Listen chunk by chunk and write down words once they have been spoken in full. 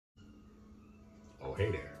Oh,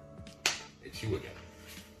 hey there. It's you again.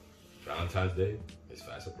 Valentine's Day is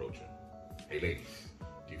fast approaching. Hey ladies,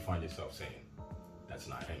 do you find yourself saying, that's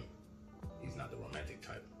not him, he's not the romantic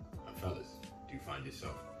type? And fellas, do you find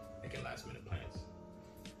yourself making last minute plans?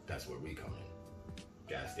 That's where we come in.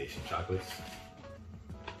 Gas station chocolates?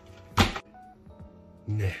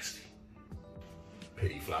 Nasty.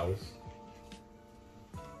 Pity flowers?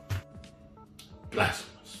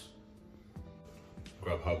 Blasphemous.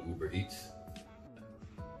 Grubhub Uber Eats?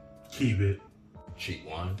 Keep it. Cheap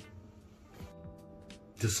wine?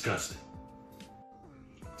 Disgusting.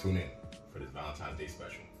 Tune in for this Valentine's Day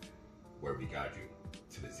special, where we guide you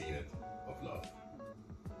to the zenith of love.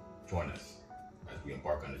 Join us as we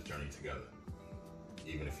embark on this journey together,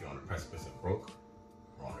 even if you're on the precipice of broke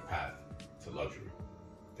or on the path to luxury.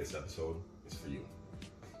 This episode is for you.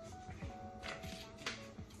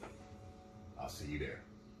 I'll see you there.